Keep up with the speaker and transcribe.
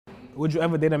Would you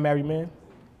ever date a married man?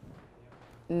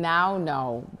 Now,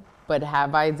 no. But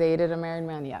have I dated a married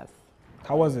man? Yes.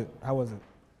 How was it? How was it?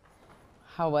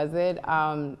 How was it?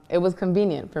 It was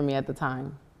convenient for me at the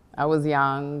time. I was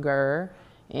younger,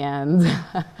 and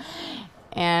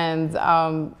I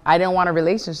didn't want a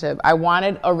relationship. I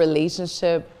wanted a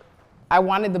relationship. I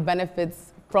wanted the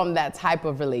benefits from that type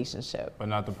of relationship. But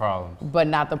not the problems. But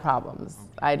not the problems.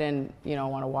 I didn't,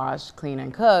 want to wash, clean,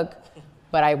 and cook,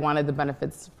 but I wanted the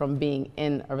benefits from being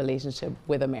in a relationship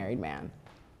with a married man,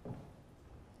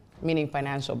 meaning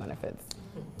financial benefits.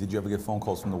 Did you ever get phone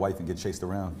calls from the wife and get chased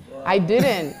around? I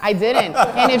didn't.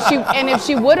 And if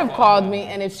she would have called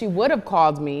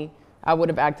me, I would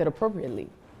have acted appropriately.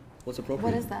 What's appropriate?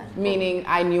 What is that? Meaning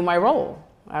I knew my role.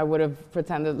 I would have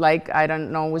pretended like I didn't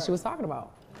know what she was talking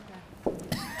about.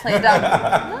 Play it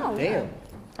up. No. Damn.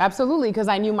 Absolutely, because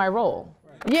I knew my role.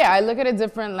 Yeah, I look at it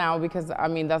different now because,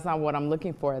 that's not what I'm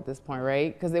looking for at this point,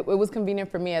 right? Because it was convenient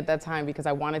for me at that time because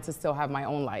I wanted to still have my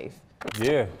own life.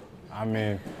 Yeah, I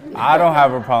don't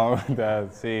have a problem with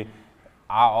that. See,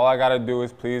 all I gotta do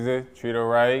is please her, treat her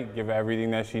right, give her everything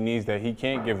that she needs that he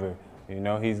can't give her.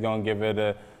 He's gonna give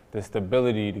her the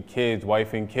stability, the kids,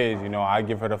 wife and kids. I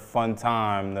give her the fun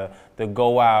time, the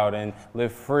go out and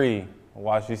live free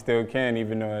while she still can,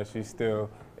 even though that she still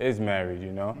is married,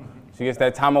 She gets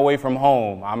that time away from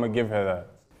home. I'm gonna give her that.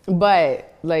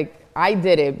 But I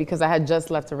did it because I had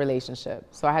just left a relationship.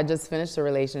 So I had just finished a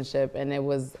relationship, and it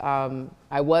was,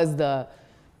 I was the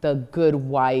good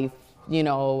wife.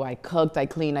 I cooked, I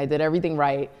cleaned, I did everything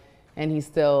right, and he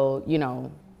still,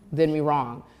 did me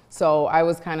wrong. So I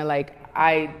was kind of like,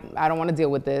 I don't want to deal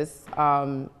with this.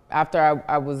 After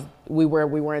we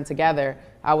weren't together,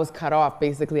 I was cut off,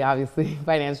 basically, obviously,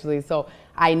 financially. So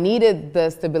I needed the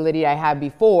stability I had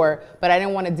before, but I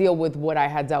didn't want to deal with what I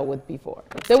had dealt with before.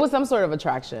 There was some sort of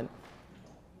attraction.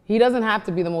 He doesn't have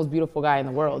to be the most beautiful guy in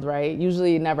the world, right?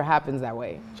 Usually it never happens that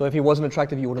way. So if he wasn't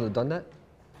attractive, you wouldn't have done that?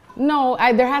 No,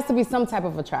 there has to be some type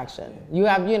of attraction. You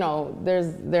have,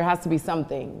 there has to be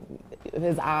something.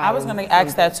 His eyes. I was going to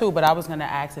ask that too, but I was going to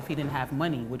ask if he didn't have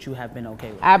money, would you have been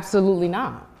okay with it? Absolutely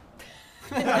not.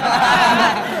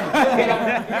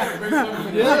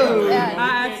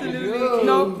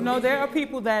 No, there are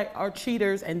people that are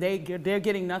cheaters and they're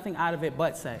getting nothing out of it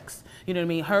but sex. You know what I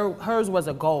mean? Hers was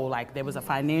a goal, like there was a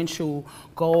financial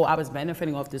goal. I was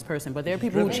benefiting off this person, but there are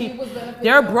people who cheat.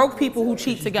 There are broke people who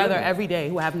cheat together every day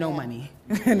who have no money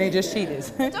and they just cheaters.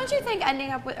 Don't you think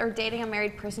ending up with or dating a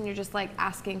married person, you're just like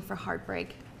asking for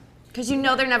heartbreak? Because you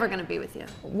know they're never going to be with you.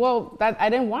 Well, I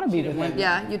didn't want to be with him.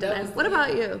 Yeah, you didn't. What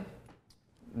about you?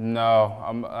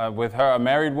 No, with her, a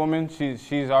married woman,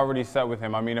 she's already set with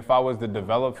him. If I was to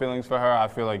develop feelings for her, I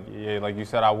feel like, yeah, like you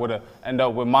said, I would have ended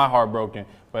up with my heart broken.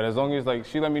 But as long as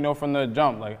she let me know from the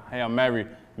jump, hey, I'm married.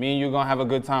 Me and you gonna have a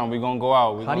good time. We gonna go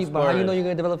out. How do you know you're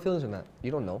gonna develop feelings or not?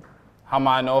 You don't know. How am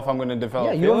I know if I'm gonna develop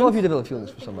feelings? Yeah, you don't know if you develop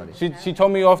feelings for somebody. She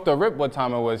told me off the rip what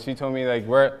time it was. She told me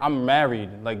I'm married.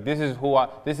 This is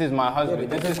my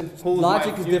husband. Yeah, this is who's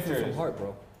logic my is future. different from heart,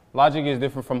 bro. Logic is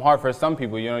different from heart for some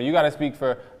people. You got to speak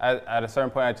at a certain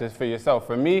point just for yourself.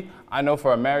 For me, I know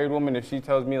for a married woman, if she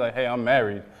tells me hey, I'm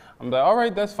married, I'm like, all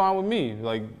right, that's fine with me.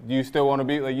 Do you still want to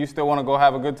be you still want to go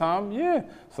have a good time? Yeah.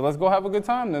 So let's go have a good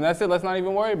time. Then that's it. Let's not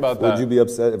even worry about that. Would you be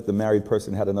upset if the married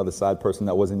person had another side person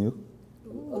that wasn't you?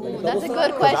 Ooh, that's a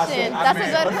good question. That's a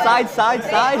good question. Side.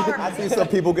 I see some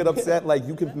people get upset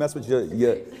you can mess with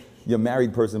your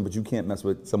married person, but you can't mess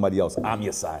with somebody else. I'm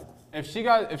your side. If she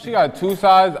got two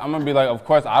sides, I'm gonna be like, of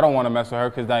course I don't want to mess with her,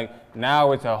 cause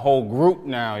now it's a whole group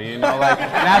now,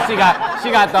 now she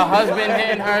got the husband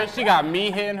hitting her, she got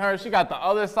me hitting her, she got the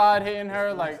other side hitting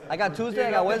her, I got Tuesday,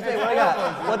 I got Wednesday, what I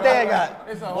got? What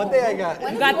day I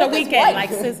got? You got the weekend like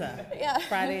SZA. Yeah.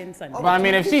 Friday and Sunday. But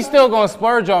if she's still gonna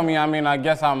splurge on me, I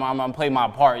guess I'm gonna play my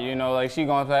part, she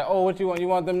gonna say, oh, what you want? You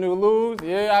want them new lose?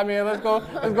 Yeah, let's go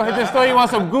hit the store. You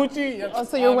want some Gucci? Oh,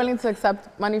 so you're willing to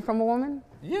accept money from a woman?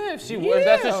 Yeah, if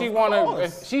that's what she wanna.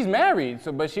 If she's married,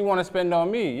 but she wanna spend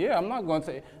on me. Yeah, I'm not gonna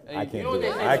say. I can't do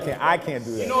that. I can't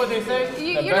do that. You know what they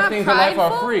say? The best things in life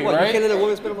are free, right? You can't let a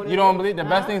woman spend money. You don't believe the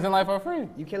best things in life are free?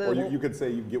 You can't let. Or you could say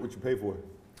you get what you pay for.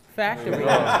 Factory,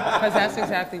 because that's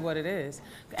exactly what it is.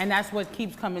 And that's what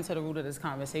keeps coming to the root of this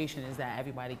conversation is that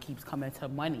everybody keeps coming to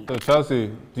money. So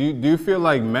Chelsea, do you feel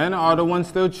like men are the ones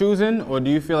still choosing, or do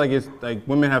you feel like it's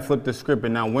women have flipped the script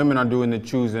and now women are doing the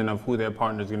choosing of who their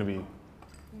partner's gonna be?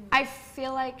 I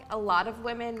feel like a lot of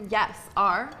women, yes,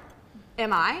 are.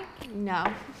 Am I? No.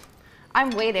 I'm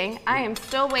waiting. I am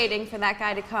still waiting for that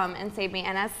guy to come and save me.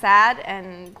 And as sad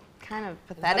and kind of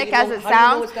How do pathetic you know- as it how do you know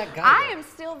sounds, it's that guy, I though? am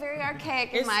still very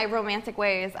archaic in my romantic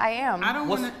ways. I am. I don't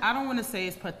want to say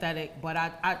it's pathetic, but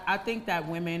I think that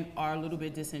women are a little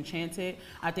bit disenchanted.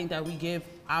 I think that we give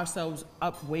ourselves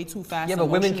up way too fast. Yeah, but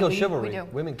women kill emotionally. chivalry. We do.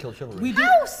 Women kill chivalry. We do.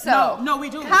 How so? No, we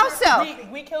do. How so?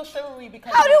 We kill chivalry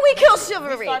because. How do we kill we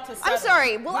chivalry? start to I'm settle.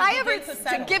 sorry. Will We I begin ever to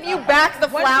settle. give you back the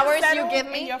Once you flowers settle you give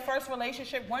in me? your first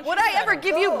relationship, once Would you I ever settle-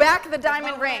 give you back the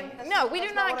diamond ring? No, we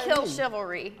do not kill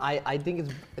chivalry. I think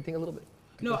a little bit.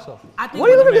 No, So. I think. What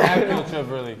are you looking I at? feel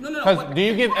chivalry. No, no, no, Because what- do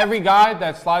you give every guy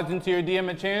that slides into your DM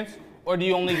a chance? Or do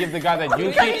you only give the guy that you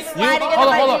Because see? he's sliding into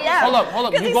my DM. Hold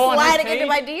up. Because You he's go on his sliding page, into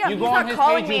my DM. you He's go not on his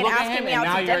calling page, me you and look at asking him, me and out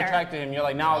now to you're dinner. attracted to him. You're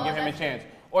like, now I'll give him a chance.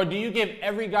 Or do you give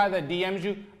every guy that DMs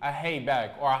you a hey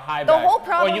back or a hi The back? whole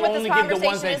problem or you with this only give the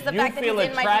ones conversation is that the you fact that feel he's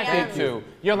in my attracted DMs. to.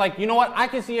 You're like, you know what? I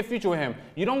can see a future with him.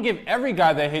 You don't give every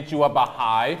guy that hits you up a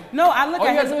hi. No, I look All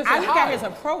you at gotta his do is say I look hi. at his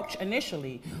approach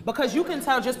initially because you can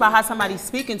tell just by how somebody's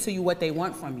speaking to you what they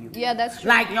want from you. Yeah, that's true.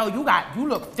 Like, yo, you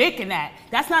look thick in that.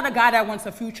 That's not a guy that wants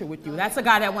a future with you. That's a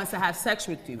guy that wants to have sex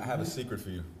with you. I have a secret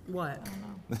for you. What?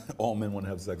 All men want to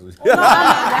have sex with you.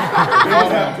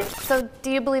 So, do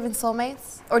you believe in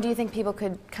soulmates? Or do you think people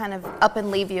could kind of up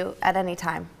and leave you at any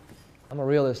time? I'm a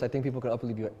realist. I think people can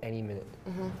upleave you at any minute.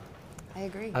 I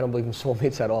agree. I don't believe in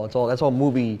soulmates at all. That's all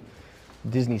movie,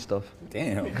 Disney stuff.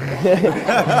 Damn.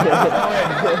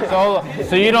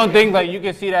 So you don't think like you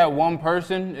can see that one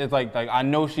person? It's like I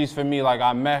know she's for me. Like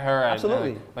I met her. At,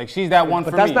 Absolutely. Like she's that one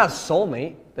But for that's me. not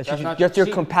soulmate. That's Not- just your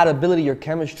she- compatibility, your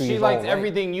chemistry. She is all likes right.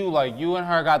 everything you like. You and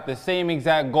her got the same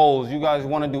exact goals. You guys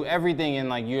want to do everything, and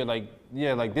like you're like,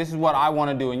 yeah, like this is what I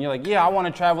want to do, and you're like, yeah, I want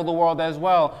to travel the world as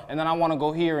well, and then I want to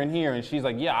go here and here, and she's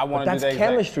like, yeah, I want to do That's that.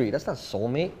 exact- chemistry. That's not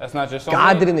soulmate. That's not just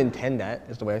God soulmate? didn't intend that.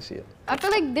 Is the way I see it. I feel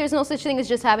like there's no such thing as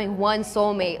just having one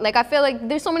soulmate. Like, I feel like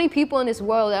there's so many people in this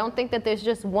world. I don't think that there's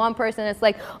just one person that's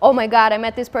like, oh my God, I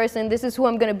met this person. This is who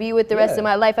I'm going to be with the rest of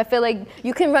my life. I feel like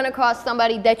you can run across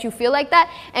somebody that you feel like that,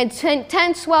 and 10,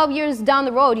 12 years down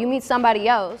the road, you meet somebody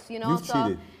else, you know? You've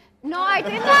cheated. No, I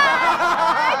did not.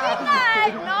 I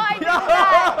did not. No, I did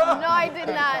not. No, I did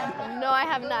not. No, I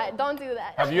have not. Don't do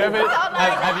that. Have you ever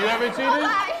have you ever cheated?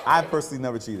 I personally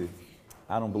never cheated.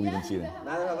 I don't believe in cheating.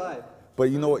 Neither have I. But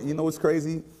you know what? You know what's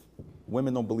crazy?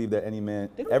 Women don't believe that any man.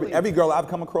 Every girl I've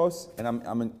come across, and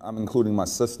I'm including my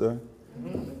sister.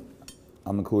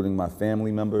 I'm including my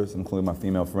family members, including my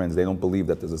female friends. They don't believe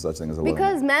that there's a such thing as a love.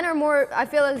 Because men are more, I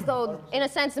feel as though, in a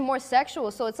sense, more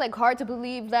sexual. So it's like hard to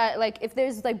believe that, like, if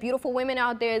there's like beautiful women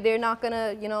out there, they're not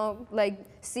gonna, you know, like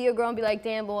see a girl and be like,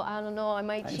 damn, well, I don't know, I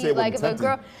might didn't say cheat. it Like if wasn't a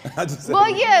girl. tempting. I just said Well,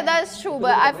 it was- yeah, that's true.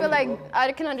 But I feel like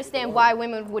I can understand why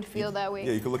women would feel that way.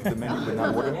 Yeah, you can look at the menu, but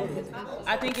not order.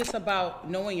 I think it's about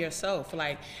knowing yourself.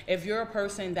 Like, if you're a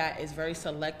person that is very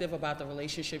selective about the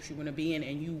relationships you want to be in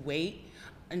and you wait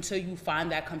until you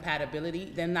find that compatibility,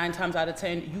 then 9 times out of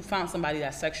 10, you found somebody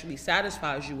that sexually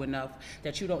satisfies you enough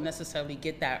that you don't necessarily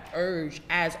get that urge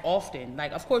as often.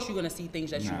 Like, of course, you're going to see things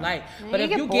that you like. But you if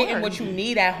get you're getting bored. what you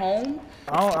need at home,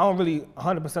 I don't really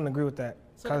 100% agree with that.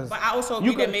 but 'Cause I also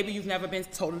you agree that could- maybe you've never been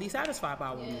totally satisfied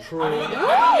by a woman.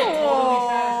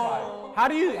 How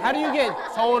do you get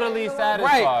totally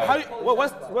satisfied? Right. How do you,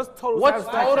 what's total What's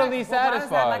satisfaction? totally Well, why is that like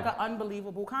satisfied? an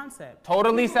unbelievable concept?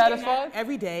 Totally satisfied?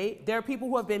 Every day, there are people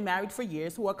who have been married for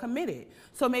years who are committed.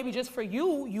 So maybe just for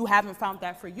you, you haven't found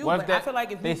that for you. What But if I feel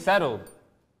like if they you, settled?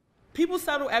 people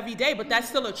settle every day, but that's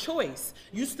still a choice.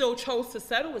 You still chose to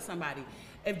settle with somebody.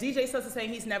 If DJ Sus is saying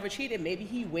he's never cheated, maybe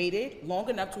he waited long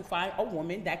enough to find a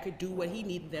woman that could do what he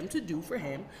needed them to do for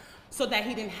him, so that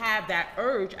he didn't have that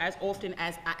urge as often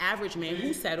as an average man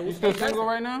who settles. You still and doesn't. single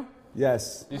right now?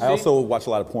 Yes. You I see? also watch a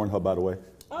lot of Pornhub, by the way.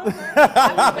 I was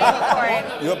waiting for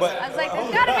it. Yeah, but I was like,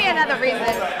 there's gotta be another reason.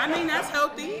 I mean, that's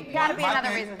healthy. Gotta be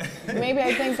another reason. Maybe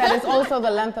I think that it's also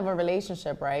the length of a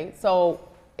relationship, right? So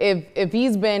if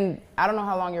he's been, I don't know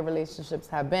how long your relationships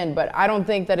have been, but I don't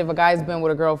think that if a guy's been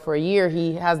with a girl for a year,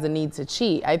 he has the need to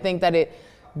cheat. I think that it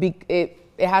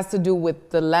has to do with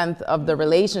the length of the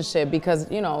relationship because,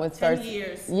 you know, it starts. 10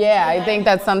 years. Yeah, I think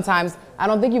that sometimes, I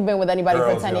don't think you've been with anybody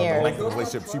for 10 The years. length of the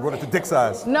relationship. She brought it to dick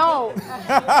size. No,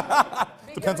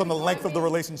 Depends on the length of the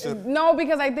relationship. no,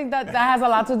 because I think that has a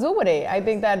lot to do with it. I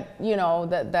think that, you know,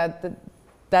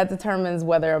 that determines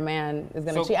whether a man is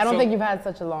going to So- cheat. I don't so- think you've had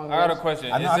such a long I got a relationship.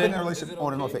 question. I've Is been in it- a relationship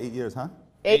on and off for 8 years, huh?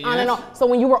 On and on. So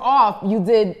when you were off, you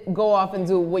did go off and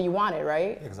do what you wanted,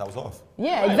 right? Yeah, because I was off.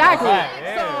 Yeah, exactly.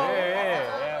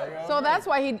 Yeah. So that's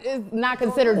why he is not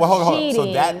considered Well, hold on. cheating.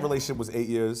 So that relationship was 8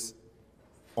 years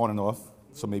on and off,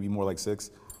 so maybe more like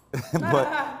 6.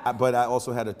 but I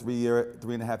also had a 3.5 year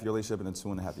relationship and a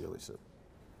 2.5 year relationship.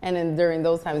 And then during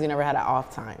those times, you never had an off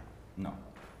time. No.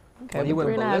 Okay, Well, he went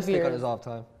 3.5 ballistic on years. his off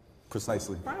time.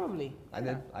 Precisely. Probably. I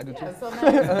did. I do too. So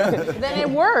then it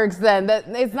works. Then that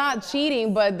it's not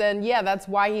cheating, but then yeah, that's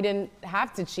why he didn't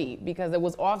have to cheat because it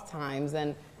was off times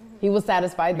and he was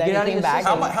satisfied that he Get out of came your back.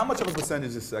 system. How much of a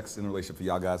percentage is sex in a relationship for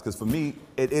y'all guys? Because for me,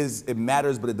 it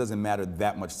matters, but it doesn't matter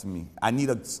that much to me. I need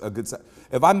a good sex.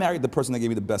 If I married the person that gave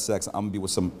me the best sex, I'm gonna be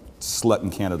with some slut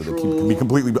in Canada. To be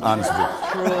completely honest with you.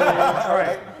 All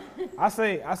right. I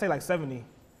say like 70.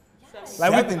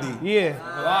 Like 70? Yeah.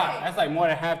 A lot. That's like more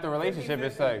than half the relationship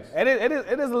is sex. It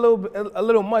is a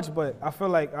little much, but I feel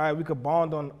like all right, we could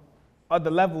bond on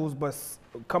other levels, but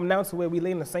come down to where we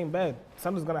lay in the same bed.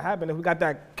 Something's gonna happen if we got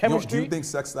that chemistry. Do you think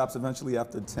sex stops eventually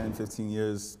after 10, 15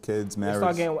 years, kids, we marriage?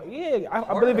 start getting,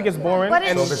 I believe it gets boring. But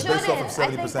it So if it's based off of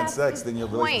shouldn't. I think 70% that's sex, his then your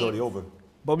relationship's already point. over.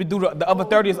 But we do the other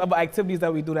 30 other activities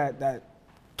that we do that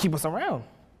keep us around.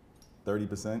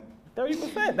 30%?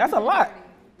 30%. That's a lot.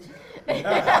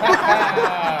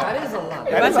 That is a lot.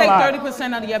 If is a I lot. take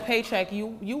 30% out of your paycheck,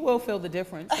 you will feel the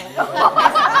difference. So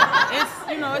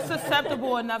it's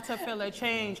susceptible enough to feel a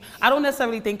change. I don't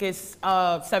necessarily think it's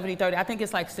 70-30. I think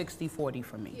it's like 60-40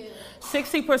 for me.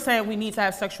 60% we need to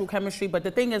have sexual chemistry, but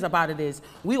the thing is about it is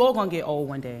we all gonna get old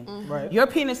one day. Right. Your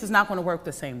penis is not gonna work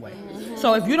the same way.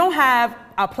 So if you don't have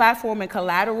a platform and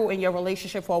collateral in your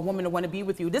relationship for a woman to want to be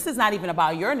with you, this is not even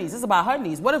about your needs. This is about her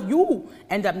needs. What if you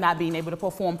end up not being able to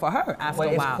perform for her after But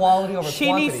a it's while? quality over She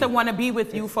quantity. needs to want to be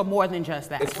with you for more than just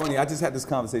that. It's funny, I just had this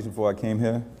conversation before I came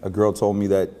here. A girl told me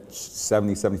that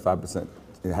 70, 75%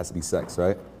 it has to be sex,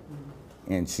 right?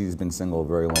 And she's been single a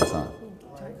very long time.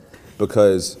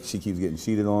 Because she keeps getting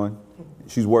cheated on.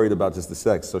 She's worried about just the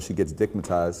sex, so she gets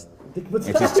dickmatized. And that's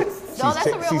a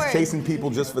real she's word. chasing people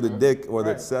just for the dick or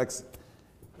the sex,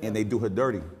 and they do her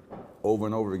dirty over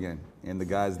and over again. And the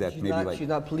guys that She's maybe not, like... she's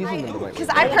not pleasing them the right Because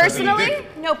way. I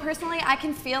personally, I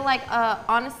can feel like,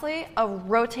 honestly, a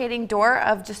rotating door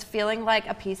of just feeling like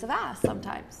a piece of ass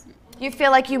sometimes. You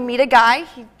feel like you meet a guy,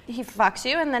 he fucks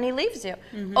you, and then he leaves you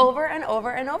over and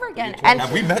over and over again. And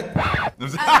Have we met?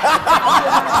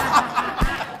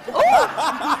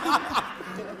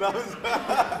 no,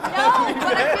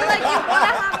 but I feel like you want to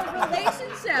have a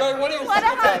relationship. You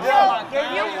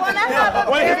want to have a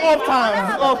What is very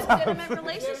off time? legitimate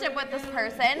relationship with this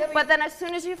person, but then as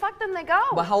soon as you fuck them, they go.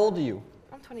 But how old are you?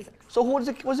 I'm 26. So what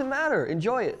does it matter?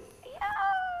 Enjoy it.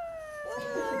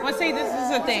 Well, see, this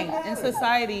is the thing. In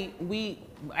society,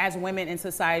 as women in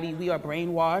society, we are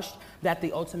brainwashed that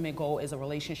the ultimate goal is a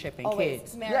relationship and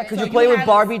kids. Yeah, because So you play with have-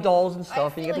 Barbie dolls and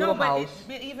stuff, and you get to No, go but house.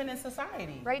 even in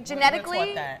society. Right? we're Genetically,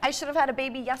 taught that. I should have had a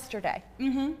baby yesterday.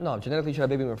 No, genetically you should have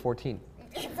a baby when you're 14.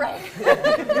 I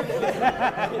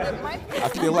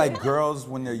feel like girls,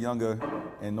 when they're younger,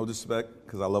 and no disrespect,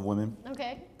 because I love women,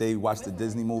 Okay. they watch the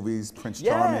Disney movies, Prince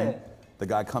Yeah. Charming. The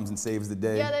guy comes and saves the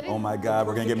day. Yeah, that is Oh my God,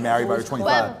 we're gonna get married by 25.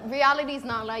 But reality's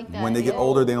not like that. When they get yeah.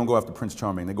 older, they don't go after Prince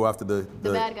Charming. They go after the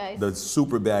bad guys. the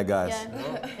super bad guys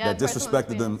Yeah, that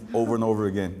disrespected them over and over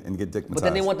again and get dickmatized. But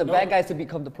then they want the bad guys to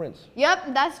become the prince.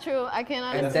 Yep, that's true. I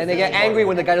cannot. And then they get angry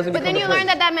when the guy doesn't But become then you the learn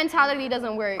prince. that mentality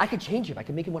doesn't work. I could change him. I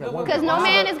can make him what I want. Because no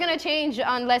man is gonna change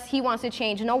unless he wants to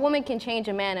change. No woman can change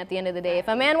a man at the end of the day. If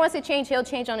a man wants to change, he'll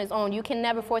change on his own. You can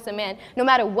never force a man, no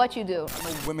matter what you do.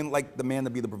 Women like the man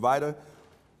to be the provider.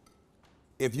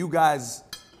 If you guys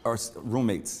are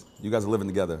roommates, you guys are living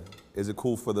together, is it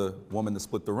cool for the woman to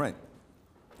split the rent?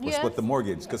 Or Yes. split the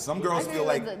mortgage? Because some girls feel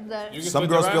like You can some split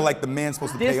girls the feel rent? like the man's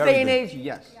supposed to This pay day and everything. age,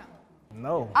 yes.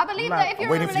 No. I believe I'm that not- if you're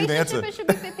I'm in a waiting for you to relationship, answer. it should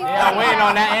be 50-50. Yeah, I'm waiting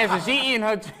on that answer. She eating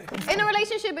her. In a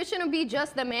relationship, it shouldn't be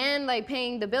just the man like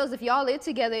paying the bills. If y'all live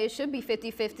together, it should be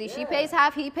 50-50. She pays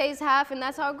half, he pays half, and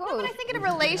that's how it goes. No, but I think in a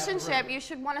relationship, you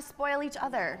should want to spoil each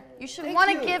other. You should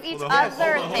want to give each other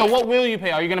So things. what will you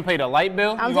pay? Are you gonna pay the light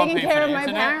bill? I'm You gonna taking pay for care of the my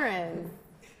internet? parents.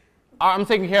 I'm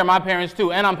taking care of my parents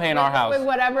too, and I'm paying our house. With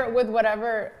whatever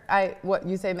what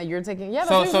you saying that you're taking. Yeah, that's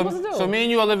So, what you're supposed to do. so me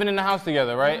and you are living in the house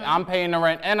together, right? I'm paying the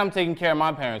rent and I'm taking care of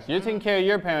my parents. You're taking care of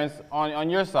your parents on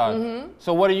your side.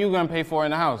 So what are you gonna pay for in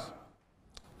the house?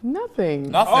 Nothing.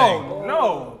 Nothing. Oh,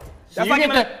 no. So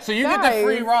you, get the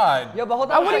free ride. Yo, but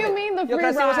hold on. What do you mean the free Yo, can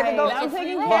I say one second, ride? though? I'm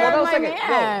taking Hold care on of a my second. Yo,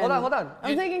 man. hold on.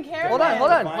 I'm taking care Hold of on, him.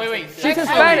 hold on. Wait. She's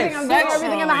Hispanic. I'm doing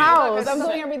everything in the house. I'm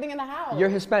doing everything in the house. You're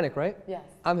Hispanic, right? Yes.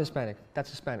 I'm Hispanic. That's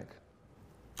Hispanic.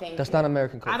 That's not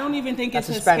American culture. I don't even think That's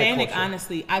it's Hispanic culture.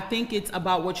 honestly. I think it's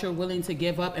about what you're willing to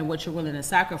give up and what you're willing to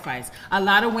sacrifice. A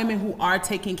lot of women who are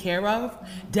taken care of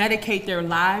dedicate their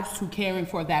lives to caring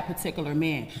for that particular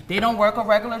man. They don't work a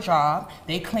regular job.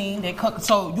 They clean, they cook.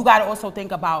 So you got to also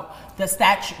think about the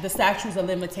statutes of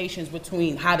limitations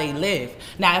between how they live.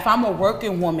 Now, if I'm a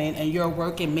working woman and you're a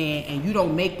working man and you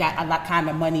don't make that a lot kind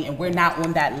of money and we're not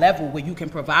on that level where you can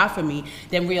provide for me,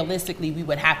 then realistically we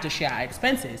would have to share our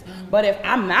expenses. But if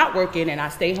I'm not working and I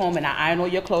stay home and I iron all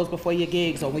your clothes before your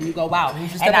gigs or when you go out,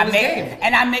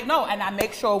 and I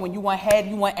make sure when you want head,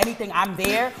 you want anything, I'm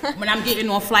there. When I'm getting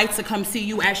on flights to come see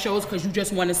you at shows because you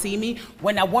just want to see me,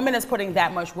 when a woman is putting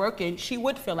that much work in, she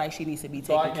would feel like she needs to be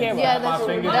taken care of. Yeah, that's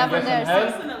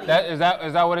definitely. Is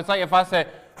that what it's like? If I say,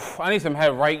 I need some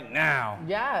head right now.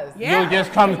 Yes. You'll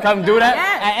just come do that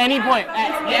at any point.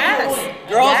 Yes.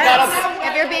 Girls gotta.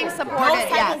 If you're being supported, Those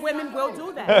type of women will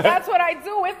do that. That's what I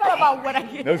do. It's not about what I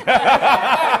get.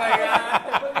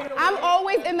 I'm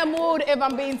always in the mood if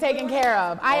I'm being taken care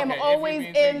of. I am always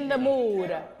in the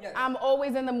mood. I'm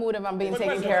always in the mood if I'm being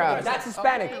taken care of. That's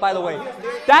Hispanic, by the way.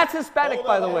 That's Hispanic,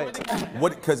 by the way.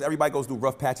 What? Because everybody goes through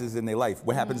rough patches in their life.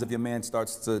 What happens if your man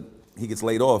he gets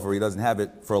laid off or he doesn't have it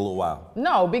for a little while?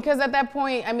 No, because at that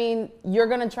point, I mean, you're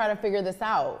gonna try to figure this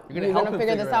out. You're gonna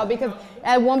figure this out because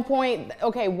at one point,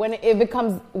 okay, when it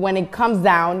comes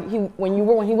down, when he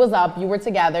was up, you were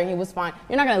together, he was fine.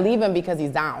 You're not gonna leave him because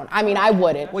he's down. I mean, I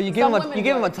wouldn't. Well, you give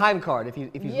him a time card if he's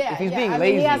being lazy. I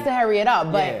mean, he has to hurry it up,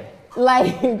 but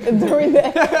like during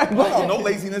the No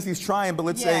laziness. He's trying, but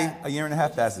let's say a year and a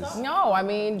half passes. No, I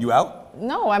mean. You out?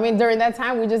 No, I mean during that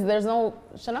time there's no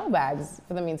Chanel bags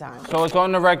for the meantime. So it's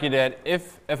on the record that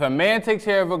if a man takes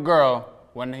care of a girl,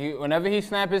 whenever he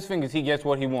snaps his fingers, he gets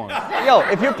what he wants. Yo,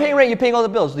 if you're paying rent, you're paying all the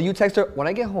bills. Do you text her, when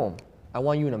I get home, I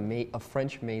want you in a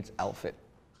French maid's outfit?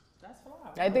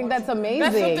 I think that's amazing.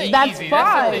 something That's easy. fun.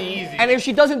 That's something easy. And if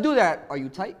she doesn't do that, are you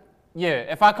tight? Yeah,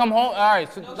 if I come home, all right,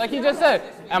 so like you just said,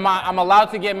 I'm allowed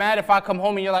to get mad if I come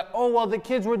home and you're like, oh, well, the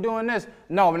kids were doing this.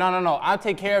 No, I'll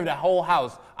take care of the whole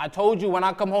house. I told you when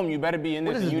I come home, you better be in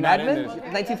this. What is this, you're Mad not in Men?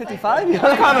 this. 1955?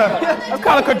 That's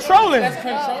kind of controlling.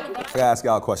 I gotta ask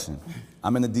y'all a question.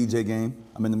 I'm in the DJ game.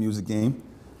 I'm in the music game.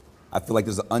 I feel like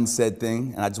there's an unsaid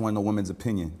thing, and I just want to know women's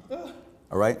opinion.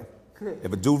 All right?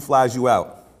 If a dude flies you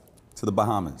out to the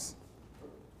Bahamas,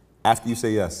 after you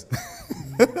say yes,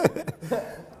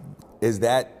 is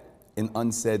that an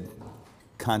unsaid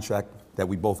contract that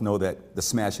we both know that the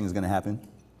smashing is going to happen?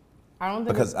 I don't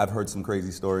think Because I've heard some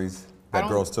crazy stories that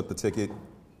girls took the ticket.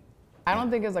 I don't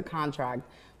think it's a contract,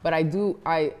 but I do.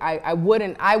 I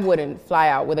wouldn't fly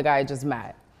out with a guy I just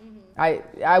met.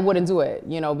 I wouldn't do it,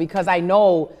 because I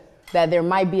know that there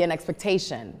might be an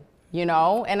expectation,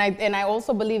 and I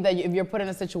also believe that if you're put in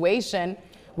a situation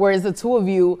where it's the two of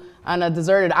you on a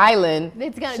deserted island,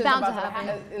 It's gonna shit's bound to about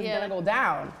happen. It's gonna go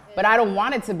down. But I don't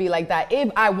want it to be like that.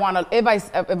 If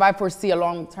I foresee a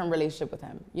long-term relationship with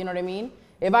him, you know what I mean?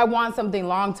 If I want something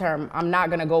long-term, I'm not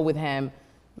gonna go with him.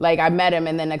 Like I met him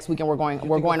and then next weekend we're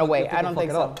going away. I don't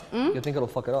think so. You think it'll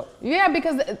fuck it up? Yeah,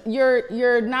 because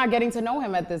you're not getting to know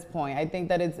him at this point. I think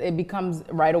that it becomes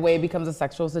right away. It becomes a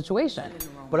sexual situation.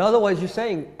 But otherwise, you're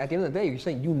saying at the end of the day,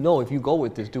 if you go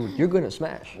with this dude, you're gonna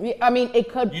smash. I mean, it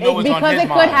could it's because it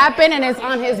could happen, and it's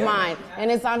on his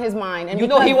mind, and you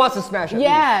know he wants to smash.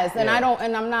 Yes, and I'm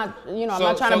not, I'm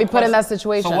not trying to be put in that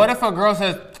situation. So what if a girl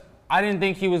says, I didn't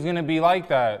think he was gonna be like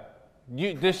that?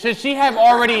 Should she have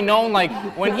already known, like,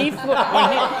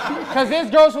 because there's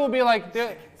girls who will be like,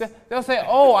 they'll say,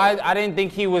 oh, I didn't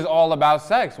think he was all about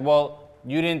sex. Well,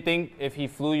 you didn't think if he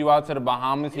flew you out to the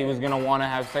Bahamas, he was going to want to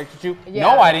have sex with you? Yeah.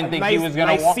 No, I didn't think he was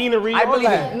going to want. Scenery. I believe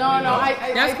it. No,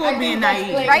 That's called being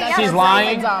naive. Right? She's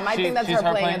lying. I think that's her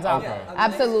playing it dumb. Okay.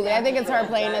 Absolutely, I think it's her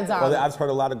playing it dumb. Well, I've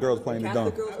heard a lot of girls playing the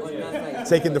dumb.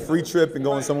 Taking the free trip and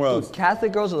going somewhere else.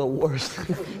 Catholic girls are the worst.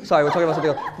 Sorry, we're talking about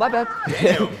something else. My bad.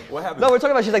 Damn, what happened? No, we're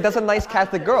talking about, she's like, that's a nice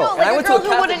Catholic girl. No, And I like went a to a girl who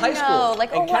Catholic wouldn't high school. know.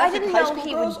 Like, And oh, I Catholic didn't high know school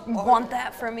he girls would are want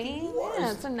that from me.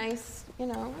 Yeah, it's a nice,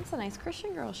 it's a nice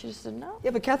Christian girl. She just didn't know.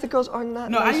 Yeah, but Catholic girls are not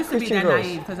No, nice I used to be Christian that girls.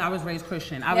 naive because I was raised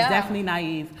Christian. I was definitely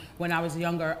naive when I was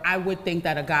younger. I would think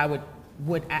that a guy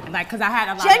would act, like, because I had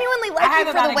a lot Genuinely I like had you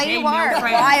a for lot the of way gay you male are.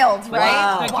 friends. Wild,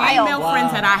 right? The Wild. gay male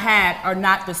friends that I had are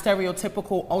not the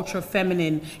stereotypical ultra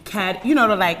feminine cat.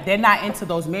 They're not into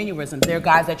those mannerisms. They're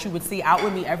guys that you would see out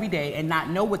with me every day and not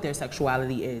know what their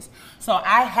sexuality is. So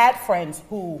I had friends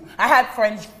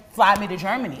fly me to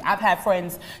Germany. I've had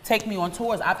friends take me on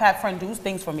tours. I've had friends do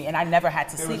things for me, and I never had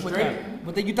to sleep with them.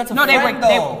 But then you that's a No, they friend, were.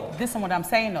 though. This is what I'm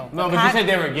saying though. No, but you said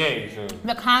they were gay. So.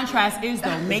 The contrast is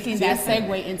though, making that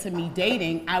segue into me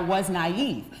dating, I was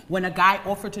naive. When a guy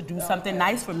offered to do something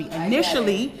nice for me,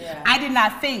 initially, I did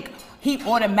not think he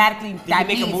automatically, that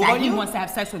make a means move that on he you? wants to have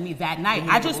sex with me that night.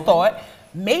 I just thought,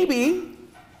 maybe,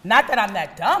 not that I'm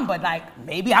that dumb, but like,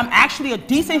 maybe I'm actually a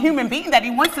decent human being that he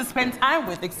wants to spend time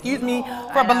with. Excuse me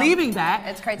for believing that.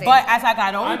 It's crazy. But as I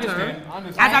got older, understand.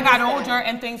 as I got older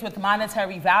and things with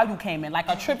monetary value came in, like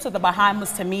a trip to the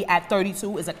Bahamas to me at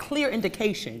 32 is a clear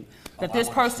indication that this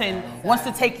person wants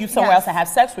to take you somewhere else and have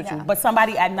sex with you. But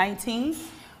somebody at 19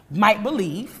 might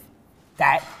believe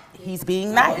that he's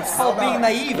being nice. It's called being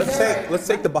naive. Let's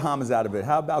take the Bahamas out of it.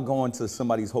 How about going to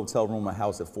somebody's hotel room or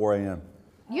house at 4 a.m.?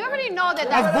 You already know that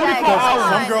that's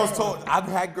Some girls told, I've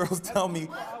had girls tell me,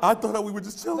 I thought we were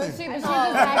just chilling. She's She's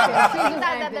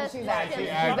acting. She's acting.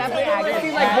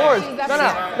 She's like bored. No.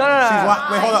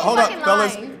 Wait, hold up, fucking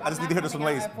fellas. lying. I just need to hear this from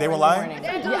ladies. They were lying?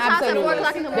 They're doing shots at 4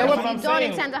 o'clock in the morning. what I'm You don't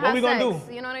saying. intend to What have we gonna sex.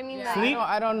 do? You know what I mean? Sleep?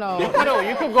 I don't know.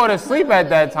 You could go to sleep at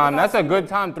that time. That's a good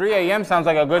time. 3 a.m. sounds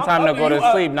like a good time to go to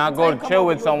sleep, not go to chill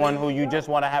with someone who you just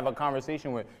want to have a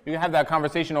conversation with. You can have that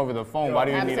conversation over the phone. Why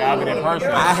do you need to have it in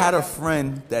person? I had a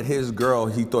friend that his girl,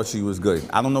 he thought she was good.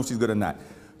 I don't know if she's good or not.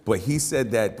 But he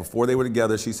said that before they were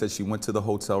together, she said she went to the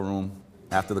hotel room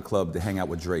after the club to hang out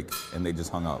with Drake, and they just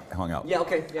hung out. Yeah,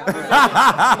 okay. Yeah.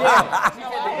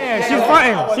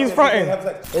 Yeah, she's fronting.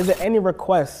 Is there any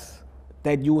requests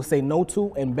that you will say no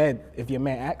to in bed if your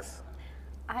man asks?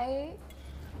 I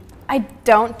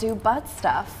don't do butt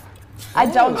stuff. I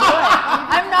don't do it.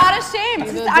 I'm not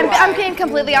ashamed. I'm being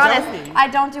completely honest. I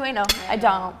don't do anal. I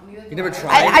don't. You never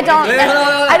tried? I don't.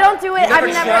 No. I don't do it. You never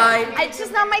I've never. tried? It's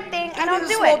just not my thing. I don't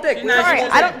It's a do small it. dick. Sorry,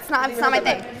 I don't. It's not my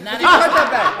thing. You hurt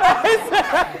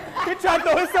that He tried to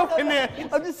throw himself in there. bad.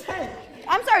 I'm just saying.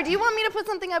 I'm sorry. Do you want me to put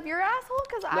something up your asshole?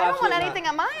 Because I don't want absolutely anything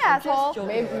up my asshole.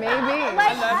 Maybe.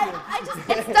 Like I just.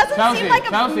 It doesn't seem like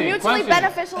a mutually question.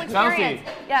 beneficial experience.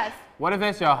 Chelsea. Yes. What if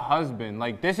it's your husband?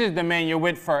 Like, this is the man you're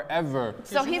with forever.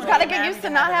 So he's got to get used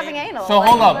to not having anal. So Like,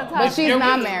 hold up. that's how- But she's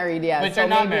not married yet. But so you're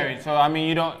not maybe. married, so I mean,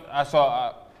 you don't. I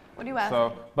saw. What do you ask?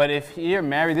 So, but if you're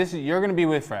married, you're gonna be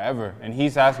with forever, and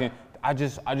he's asking, I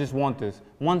just want this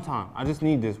one time. I just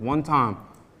need this one time.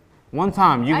 One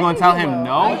time. You gonna tell him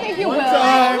no? I think you will.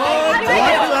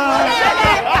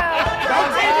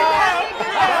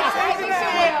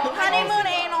 Honeymoon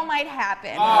anal might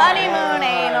happen. Honeymoon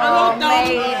anal,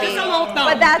 maybe.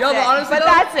 But that's Yo, but it. honestly, But though,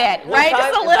 that's it, one right? time, Just a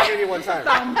It's not little. gonna be one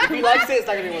time. If he likes it, it's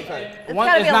not gonna be one time. It's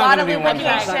gotta be a lot of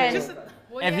lubrication.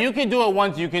 If you can do it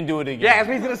once, you can do it again. Yeah, that's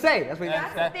what he's gonna say. That's what he's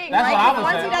That's the thing, That's right? what I 'Cause would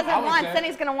once say. he does I it would once, say. then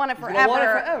he's gonna want it gonna want it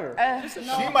forever.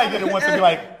 She might get it once and be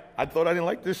like, I thought I didn't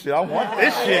like this shit. I want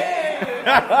this shit.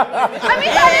 I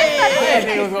mean, that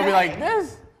is. He was gonna be like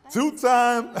this. 2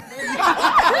 time.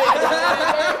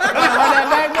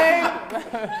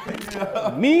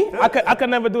 Me? I could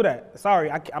never do that.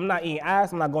 Sorry, I'm not eating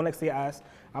ass. I'm not going next to your ass.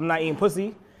 I'm not eating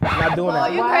pussy. I'm not doing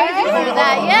that. You crazy for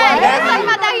that? Yeah, he's talking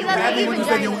about that. He doesn't Imagine even when you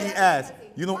say you join. don't eat ass.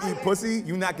 You don't eat pussy,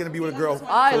 you're not gonna be with a girl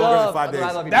I for longer than love 5 days.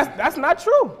 I love you. That's not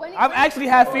true. I've actually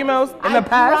had females in the I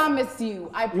past. promise you.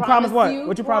 I promise promise what? you.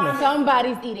 What you promise?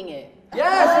 Somebody's eating it.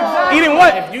 Yes, exactly. Eating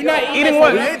what? You're not eating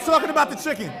what? We ain't talking about the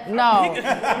chicken. No.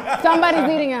 Somebody's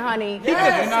eating it, honey. He could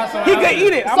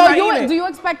eat it. I'm So not eating do it. you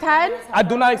expect head? I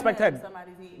do not expect head.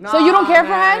 So you don't care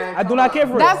for head? I do not care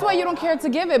for it. That's why you don't care to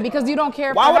give it, because you don't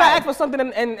care Why for would I head. ask for something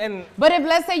and But if,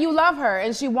 let's say you love her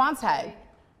and she wants head.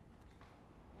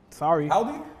 sorry. How old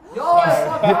are you?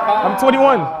 I'm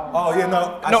 21. Oh yeah,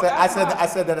 no. I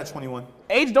said that at 21.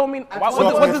 Age don't mean. So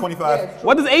I'm at 25.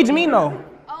 What does age mean though?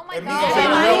 Oh my It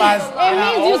god. It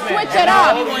means you switch it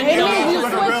up. It means you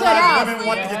switch it up. Women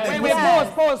want to get their Wait,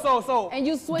 pussy. pause. So And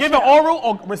you switch giving it up. oral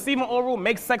or receiving oral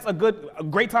makes sex a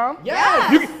great time?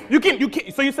 Yeah. You can.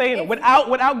 So you're saying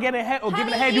without getting head or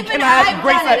giving a head, you Even cannot I've have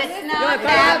great done sex. it. It's not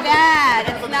that bad.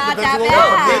 It's not that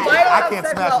Bitch, bad. I can't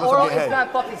smash this Oral on your is head.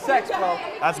 not fucking sex, bro.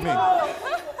 That's me.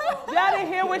 Y'all didn't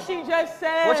hear what she just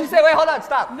said. What she say? Wait, hold on,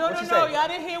 stop. No, What'd no, she no. say? Y'all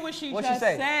didn't hear what she What'd she just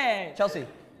say? said. Chelsea.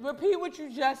 Repeat what you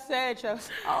just said,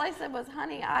 Chelsea. All I said was,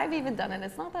 honey, I've even done it.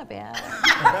 It's not that bad. It's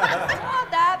not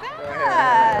that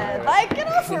bad. Like, get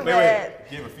over it.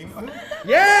 Give a female.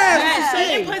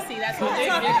 Yeah, eating pussy. That's what I'm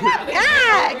talking about.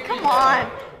 Yeah, come on.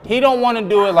 He don't want to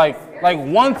do it like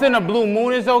once in a blue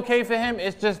moon is okay for him.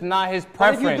 It's just not his But if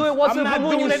preference. you do it once I'm in a not blue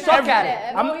moon, doing you it suck every-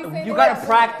 at it. You gotta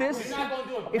practice.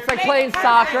 It's like playing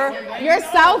soccer. You're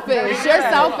selfish. You're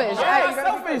selfish.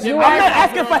 I'm not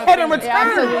asking for head in return. Yeah,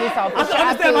 absolutely selfish. I should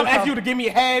understand if I'm asking you to give me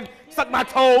a head, suck my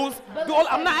toes.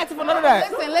 I'm not asking for none of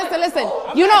that. Listen.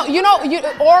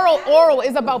 Oral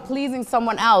is about pleasing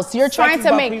someone else. You're trying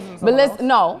to make. But listen,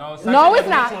 no, it's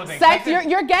not. Sex,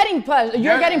 you're getting pleasure.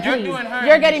 You're getting pleased.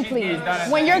 You're getting pleased.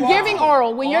 When you're giving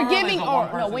oral, when you're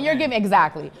giving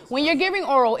exactly. When you're giving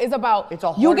oral, is about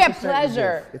you get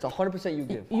pleasure. It's 100% you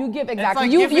give. You give exactly.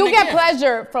 You get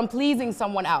pleasure from pleasing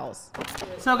someone else.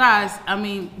 So guys, I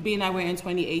mean, being that we're in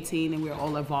 2018 and we're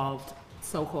all evolved,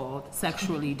 so-called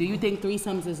sexually, do you think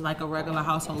threesomes is like a regular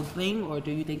household thing, or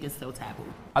do you think it's still taboo?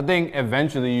 I think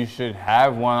eventually you should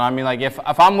have one. I mean, like if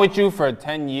I'm with you for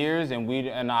 10 years and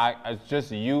it's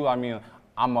just you, I mean,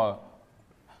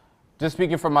 just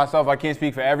speaking for myself, I can't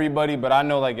speak for everybody, but I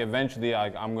know like eventually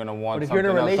like I'm gonna want something else. But if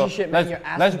you're in a relationship, man, you're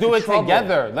asking let's do it trouble.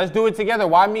 together. Let's do it together.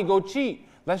 Why me go cheat?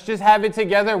 Let's just have it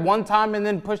together one time and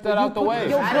then push that out the way.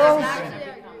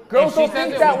 Girls don't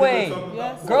think that way.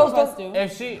 Yes, Girls don't.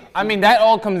 I mean, that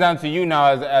all comes down to you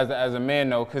now as a man,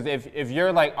 though, because if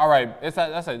you're like, all right,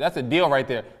 that's a deal right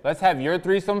there. Let's have your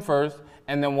threesome first,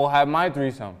 and then we'll have my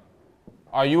threesome.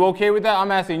 Are you okay with that?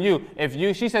 I'm asking you.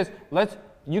 She says,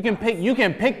 you can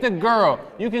pick the girl.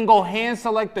 You can go hand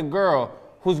select the girl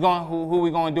who we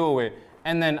gonna do it with,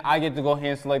 and then I get to go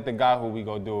hand select the guy who we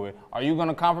go do it with. Are you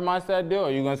gonna compromise that deal, or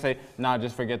are you gonna say, nah,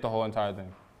 just forget the whole entire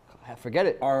thing? Forget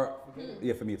it.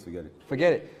 Yeah, for me, it's forget it.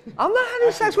 Forget it. I'm not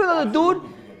having sex with another dude.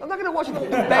 I'm not gonna watch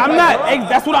it.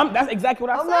 That's exactly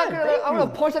what I said. I'm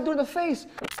gonna punch that dude in the face.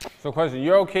 So question,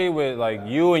 you're okay with like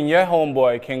you and your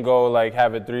homeboy can go like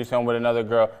have a threesome with another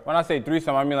girl? When I say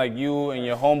threesome, I mean like you and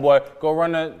your homeboy go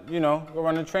run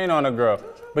a train on a girl.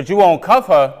 But you won't cuff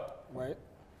her. Right.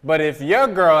 But if your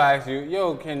girl asks you,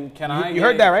 yo, can I? You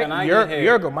heard that, right?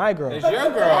 Your girl, my girl. It's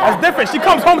your girl. That's different. She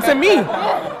comes home to me.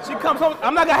 She comes home.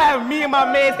 I'm not gonna have me and my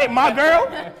man hit my girl.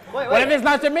 What if it's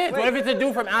not your man? What if it's a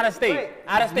dude from out of state?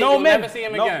 Out of state, No you'll man. never see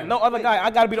him again. No other guy.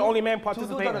 I gotta be the only man 2 dudes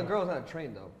participating. on a girl's not a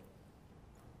train, though.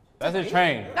 That's a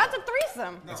train. That's a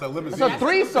threesome. That's a limousine. That's a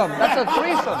threesome. That's a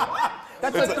threesome.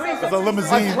 That's a threesome. That's a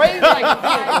limousine. A train like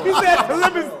He said it's a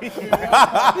limousine. He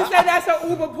said that's an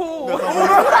Uber pool.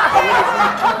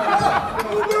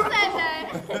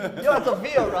 Yo, it's a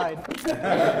VIA ride.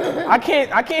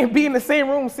 I can't be in the same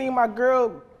room seeing my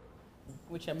girl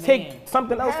With your take man.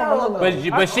 something else from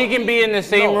another. But she can be in the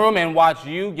same room and watch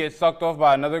you get sucked off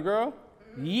by another girl?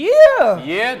 Yeah.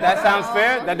 Yeah, that sounds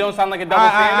fair. That don't sound like a double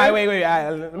standard. Wait.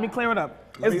 Let me clear it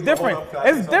up. It's different.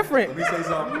 It's different. Let me say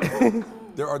something.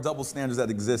 There are double standards that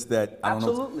exist that I don't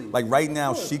know. Like right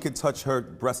now, she could touch her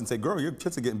breast and say, "Girl, your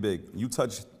tits are getting big." You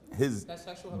touch his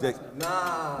dick.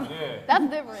 Nah. That's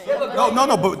different.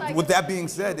 No. But with that being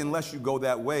said, unless you go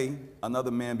that way, another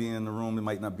man being in the room, it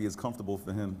might not be as comfortable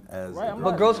for him as.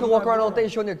 But girls can walk around all day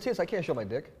showing their tits. I can't show my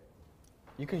dick.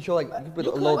 You can show like you put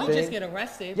a little thing. You just get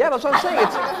arrested. Yeah, that's what I'm saying.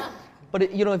 But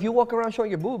if you walk around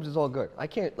showing your boobs, it's all good. I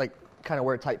can't like kind of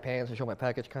wear tight pants and show my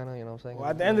package, kind of. You know what I'm saying? Well,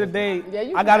 at the end of the day,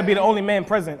 I gotta be the only man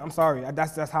present. I'm sorry.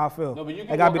 That's how I feel. No, but you I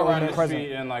can gotta walk be the only around man the present.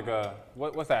 street in like a,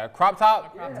 what's that, a crop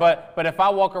top? But if I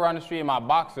walk around the street in my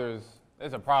boxers,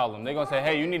 it's a problem. They're gonna say,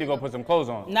 hey, you need to go put some clothes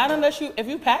on. Not unless if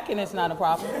you packing, it's not a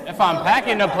problem. If I'm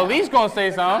packing, the police gonna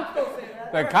say something.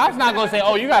 The cop's not gonna say,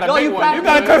 oh, you got a big one. You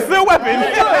got a concealed weapon.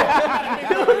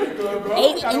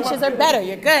 8 inches or better,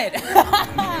 you're good.